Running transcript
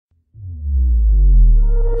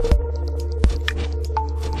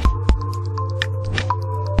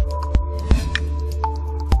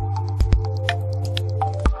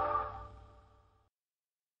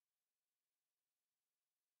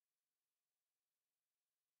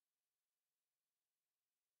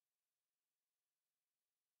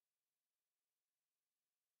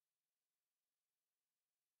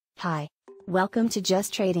Hi. Welcome to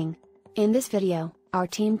Just Trading. In this video, our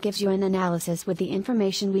team gives you an analysis with the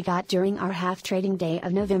information we got during our half trading day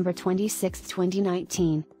of November 26,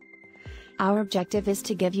 2019. Our objective is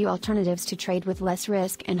to give you alternatives to trade with less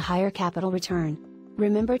risk and higher capital return.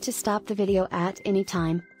 Remember to stop the video at any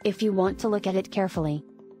time, if you want to look at it carefully.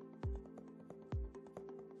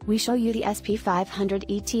 We show you the SP 500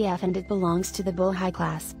 ETF and it belongs to the bull high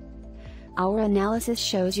class. Our analysis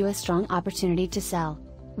shows you a strong opportunity to sell.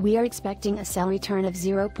 We are expecting a sell return of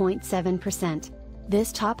 0.7%.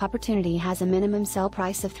 This top opportunity has a minimum sell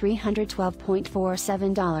price of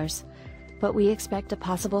 $312.47, but we expect a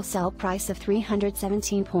possible sell price of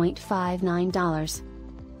 $317.59.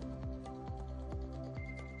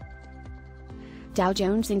 Dow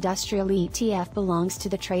Jones Industrial ETF belongs to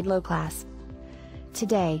the trade low class.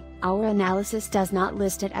 Today, our analysis does not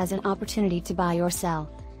list it as an opportunity to buy or sell.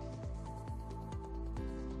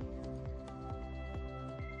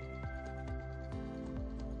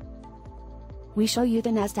 We show you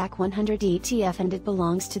the Nasdaq 100 ETF and it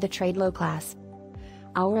belongs to the trade low class.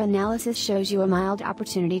 Our analysis shows you a mild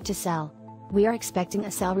opportunity to sell. We are expecting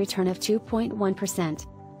a sell return of 2.1%.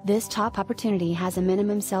 This top opportunity has a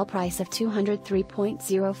minimum sell price of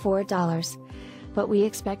 $203.04, but we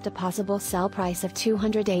expect a possible sell price of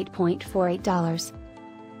 $208.48.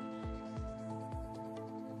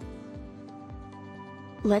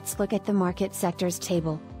 Let's look at the market sectors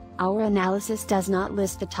table. Our analysis does not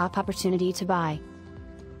list the top opportunity to buy.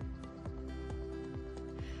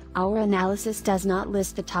 Our analysis does not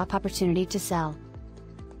list the top opportunity to sell.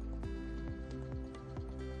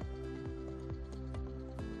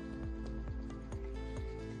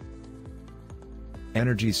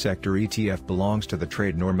 Energy sector ETF belongs to the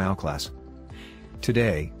trade normal class.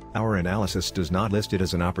 Today, our analysis does not list it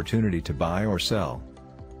as an opportunity to buy or sell.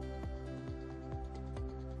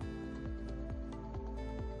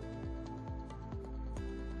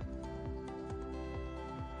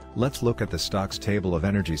 Let's look at the stocks table of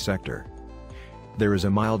energy sector. There is a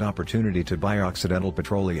mild opportunity to buy Occidental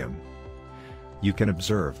Petroleum. You can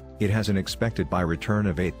observe, it has an expected buy return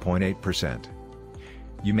of 8.8%.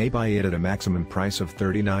 You may buy it at a maximum price of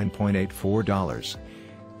 $39.84,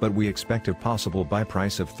 but we expect a possible buy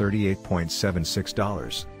price of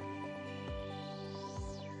 $38.76.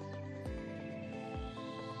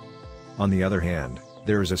 On the other hand,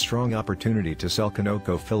 there is a strong opportunity to sell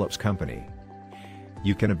ConocoPhillips Company.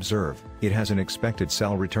 You can observe, it has an expected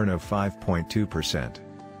sell return of 5.2%.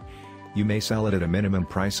 You may sell it at a minimum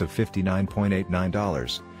price of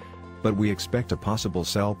 $59.89, but we expect a possible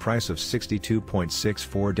sell price of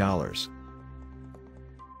 $62.64.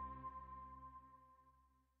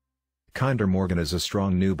 Kinder Morgan is a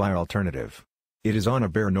strong new buy alternative. It is on a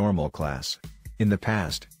bear normal class. In the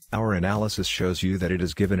past, our analysis shows you that it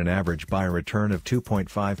has given an average buy return of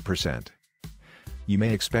 2.5%. You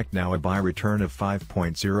may expect now a buy return of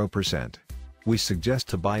 5.0%. We suggest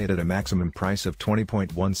to buy it at a maximum price of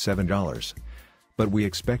 $20.17, but we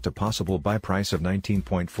expect a possible buy price of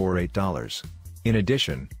 $19.48. In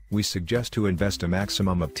addition, we suggest to invest a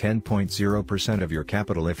maximum of 10.0% of your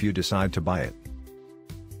capital if you decide to buy it.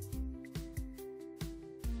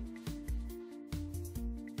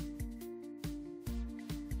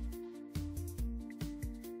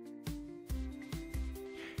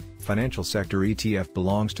 Financial sector ETF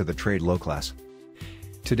belongs to the trade low class.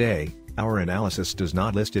 Today, our analysis does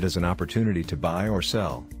not list it as an opportunity to buy or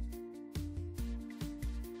sell.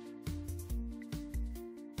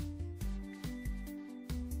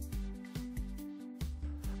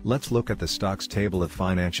 Let's look at the stocks table of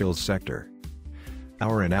financials sector.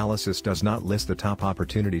 Our analysis does not list the top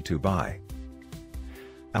opportunity to buy.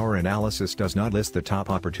 Our analysis does not list the top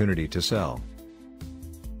opportunity to sell.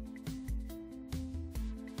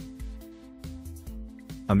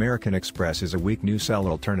 American Express is a weak new sell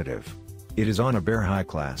alternative. It is on a bear high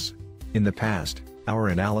class. In the past, our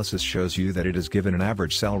analysis shows you that it has given an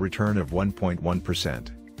average sell return of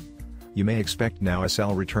 1.1%. You may expect now a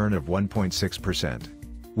sell return of 1.6%.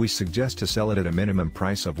 We suggest to sell it at a minimum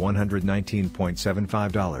price of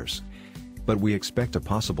 $119.75, but we expect a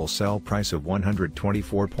possible sell price of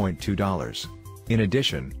 $124.2. In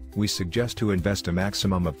addition, we suggest to invest a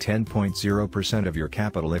maximum of 10.0% of your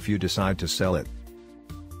capital if you decide to sell it.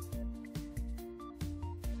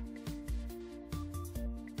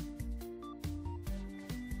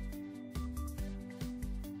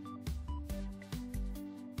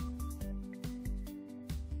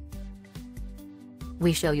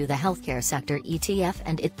 We show you the healthcare sector ETF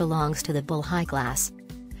and it belongs to the bull high class.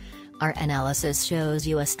 Our analysis shows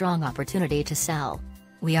you a strong opportunity to sell.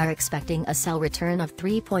 We are expecting a sell return of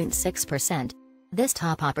 3.6%. This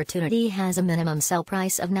top opportunity has a minimum sell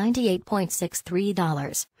price of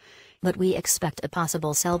 $98.63, but we expect a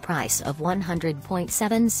possible sell price of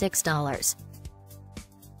 $100.76.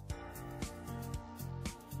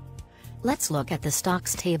 Let's look at the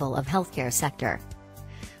stocks table of healthcare sector.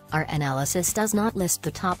 Our analysis does not list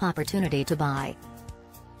the top opportunity to buy.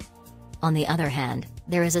 On the other hand,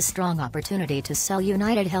 there is a strong opportunity to sell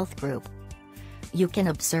United Health Group. You can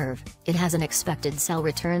observe, it has an expected sell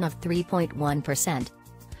return of 3.1%.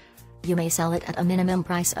 You may sell it at a minimum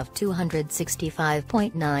price of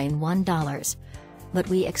 $265.91, but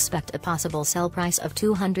we expect a possible sell price of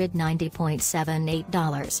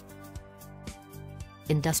 $290.78.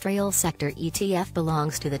 Industrial sector ETF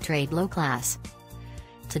belongs to the trade low class.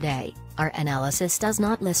 Today, our analysis does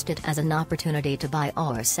not list it as an opportunity to buy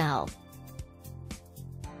or sell.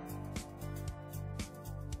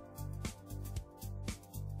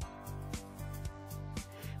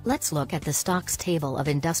 Let's look at the stocks table of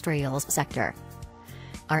industrials sector.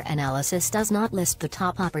 Our analysis does not list the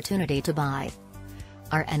top opportunity to buy.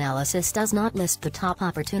 Our analysis does not list the top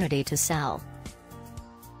opportunity to sell.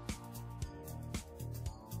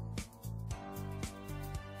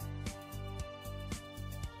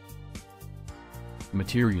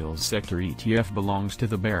 Materials sector ETF belongs to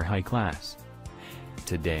the bear high class.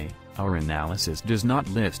 Today, our analysis does not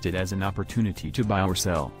list it as an opportunity to buy or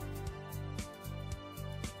sell.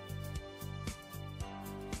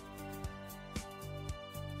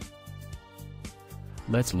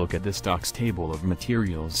 Let's look at the stocks table of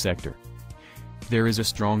materials sector. There is a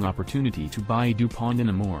strong opportunity to buy DuPont and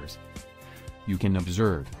Chemours. You can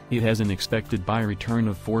observe, it has an expected buy return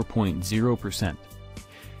of 4.0%.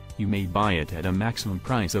 You may buy it at a maximum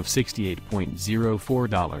price of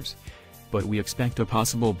 $68.04, but we expect a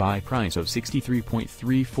possible buy price of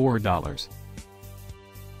 $63.34.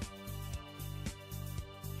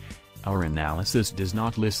 Our analysis does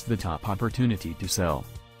not list the top opportunity to sell.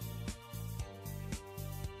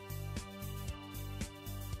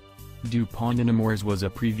 DuPont and Chemours was a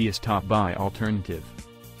previous top buy alternative.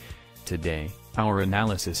 Today, our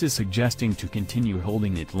analysis is suggesting to continue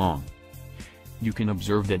holding it long. You can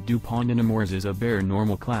observe that DuPont and Chemours is a bear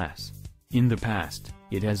normal class. In the past,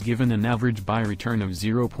 it has given an average buy return of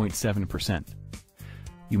 0.7%.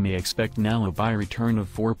 You may expect now a buy return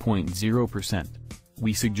of 4.0%.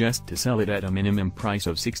 We suggest to sell it at a minimum price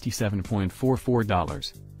of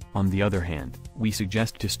 $67.44. On the other hand, we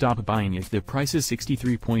suggest to stop buying if the price is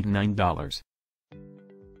 $63.9.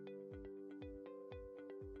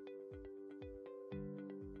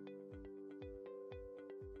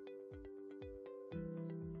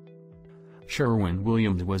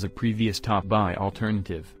 Sherwin-Williams was a previous top buy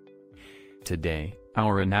alternative. Today,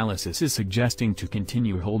 our analysis is suggesting to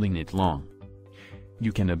continue holding it long.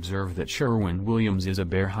 You can observe that Sherwin-Williams is a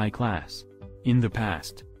bear high class. In the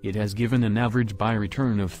past, it has given an average buy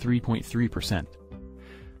return of 3.3%.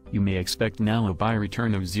 You may expect now a buy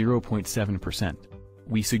return of 0.7%.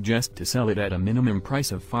 We suggest to sell it at a minimum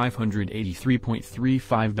price of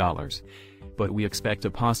 $583.35, but we expect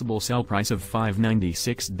a possible sell price of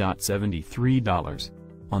 $596.73.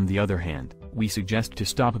 On the other hand, we suggest to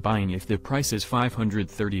stop buying if the price is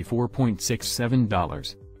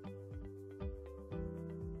 $534.67.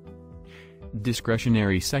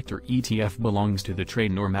 Discretionary sector ETF belongs to the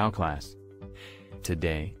trade normal class.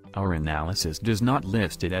 Today, our analysis does not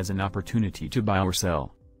list it as an opportunity to buy or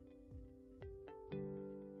sell.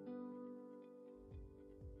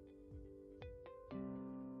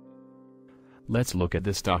 Let's look at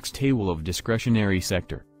the stocks table of discretionary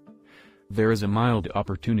sector. There is a mild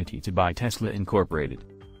opportunity to buy Tesla Incorporated.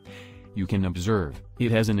 You can observe,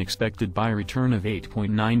 it has an expected buy return of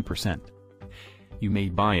 8.9%. You may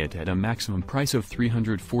buy it at a maximum price of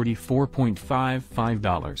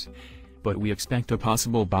 $344.55, but we expect a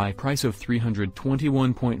possible buy price of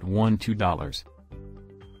 $321.12.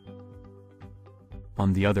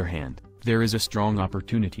 On the other hand, there is a strong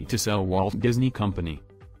opportunity to sell Walt Disney Company.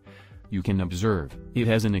 You can observe, it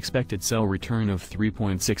has an expected sell return of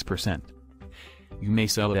 3.6%. You may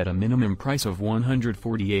sell it at a minimum price of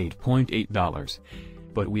 $148.8,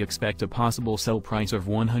 but we expect a possible sell price of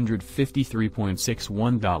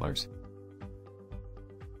 $153.61.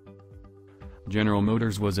 General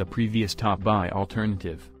Motors was a previous top buy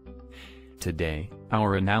alternative. Today,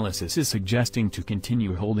 our analysis is suggesting to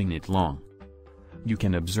continue holding it long. You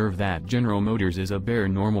can observe that General Motors is a bear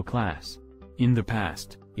normal class. In the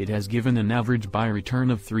past, it has given an average buy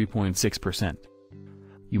return of 3.6%.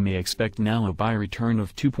 You may expect now a buy return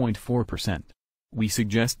of 2.4%. We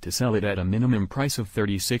suggest to sell it at a minimum price of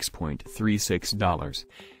 $36.36,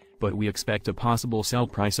 but we expect a possible sell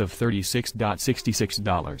price of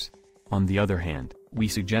 $36.66. On the other hand, we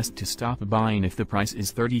suggest to stop buying if the price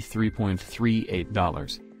is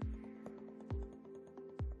 $33.38.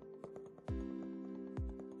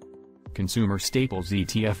 Consumer Staples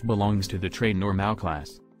ETF belongs to the trade normal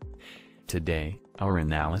class. Today, our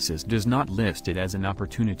analysis does not list it as an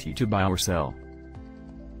opportunity to buy or sell.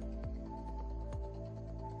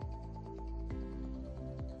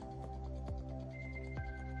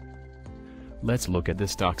 Let's look at the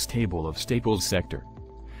stocks table of Staples sector.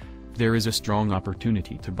 There is a strong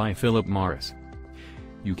opportunity to buy Philip Morris.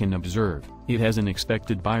 You can observe, it has an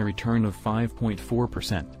expected buy return of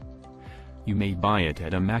 5.4%. You may buy it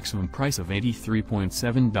at a maximum price of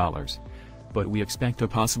 $83.7, but we expect a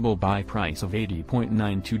possible buy price of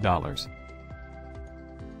 $80.92.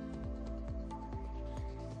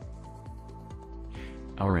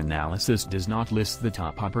 Our analysis does not list the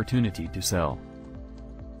top opportunity to sell.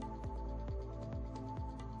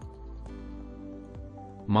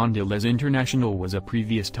 Mondelez International was a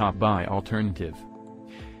previous top buy alternative.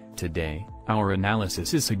 Today, our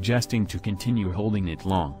analysis is suggesting to continue holding it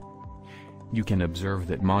long. You can observe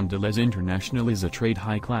that Mondelez International is a trade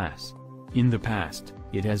high class. In the past,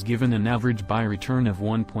 it has given an average buy return of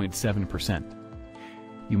 1.7%.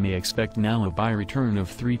 You may expect now a buy return of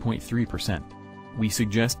 3.3%. We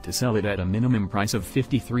suggest to sell it at a minimum price of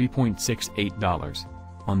 $53.68.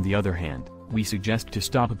 On the other hand, we suggest to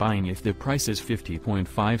stop buying if the price is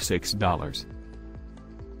 $50.56.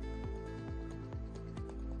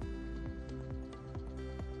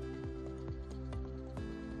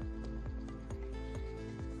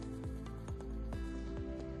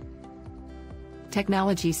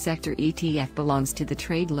 Technology sector ETF belongs to the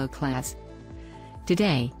trade low class.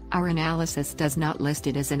 Today, our analysis does not list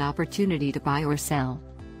it as an opportunity to buy or sell.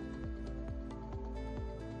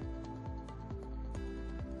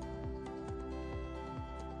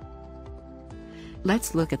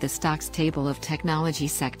 Let's look at the stocks table of technology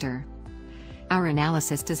sector. Our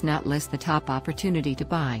analysis does not list the top opportunity to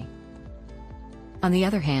buy. On the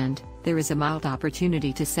other hand, there is a mild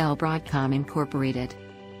opportunity to sell Broadcom Incorporated.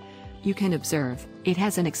 You can observe, it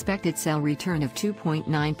has an expected sell return of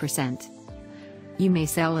 2.9%. You may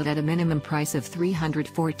sell it at a minimum price of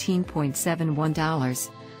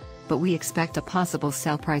 $314.71, but we expect a possible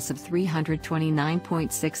sell price of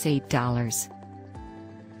 $329.68.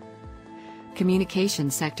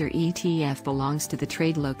 Communication sector ETF belongs to the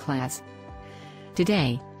trade low class.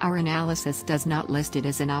 Today, our analysis does not list it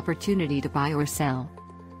as an opportunity to buy or sell.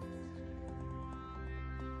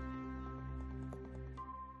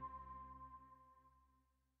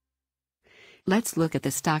 Let's look at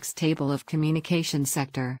the stocks table of communication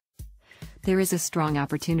sector. There is a strong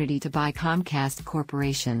opportunity to buy Comcast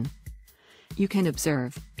Corporation. You can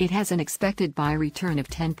observe, it has an expected buy return of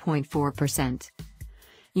 10.4%.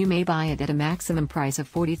 You may buy it at a maximum price of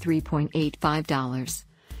 $43.85,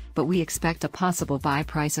 but we expect a possible buy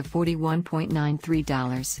price of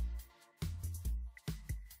 $41.93.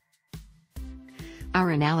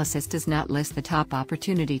 Our analysis does not list the top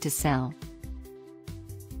opportunity to sell.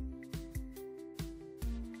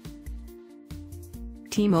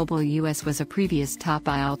 T-Mobile US was a previous top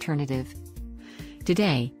buy alternative.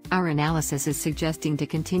 Today, our analysis is suggesting to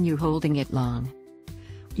continue holding it long.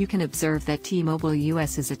 You can observe that T-Mobile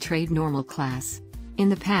US is a trade normal class. In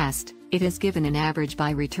the past, it has given an average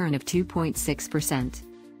buy return of 2.6%.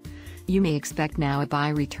 You may expect now a buy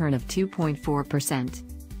return of 2.4%.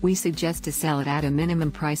 We suggest to sell it at a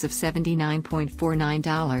minimum price of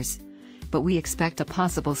 $79.49, but we expect a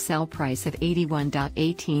possible sell price of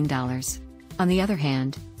 $81.18. On the other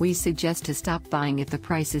hand, we suggest to stop buying if the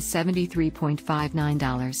price is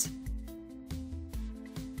 $73.59.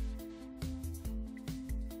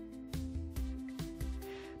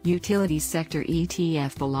 Utilities sector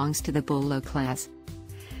ETF belongs to the bull low class.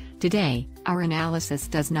 Today, our analysis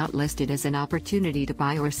does not list it as an opportunity to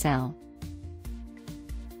buy or sell.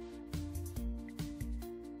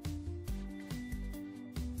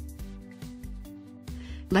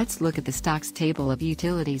 Let's look at the stocks table of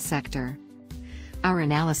utilities sector. Our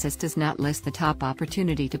analysis does not list the top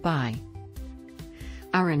opportunity to buy.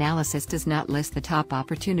 Our analysis does not list the top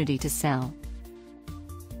opportunity to sell.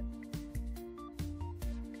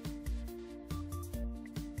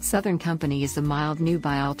 Southern Company is a mild new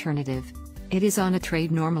buy alternative. It is on a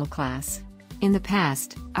trade normal class. In the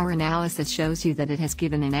past, our analysis shows you that it has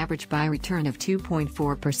given an average buy return of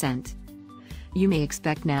 2.4%. You may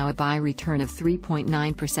expect now a buy return of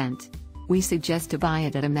 3.9%. We suggest to buy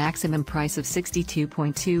it at a maximum price of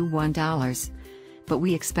 $62.21, but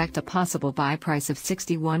we expect a possible buy price of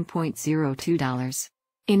 $61.02.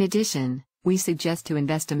 In addition, we suggest to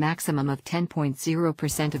invest a maximum of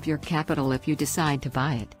 10.0% of your capital if you decide to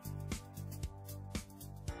buy it.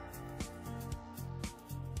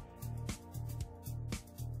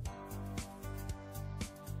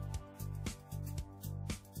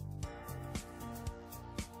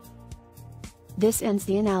 This ends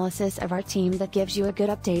the analysis of our team that gives you a good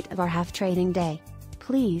update of our half trading day.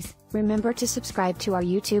 Please, remember to subscribe to our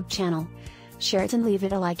YouTube channel. Share it and leave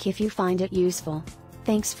it a like if you find it useful.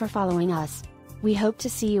 Thanks for following us. We hope to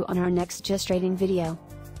see you on our next JusTrading video.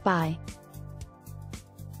 Bye.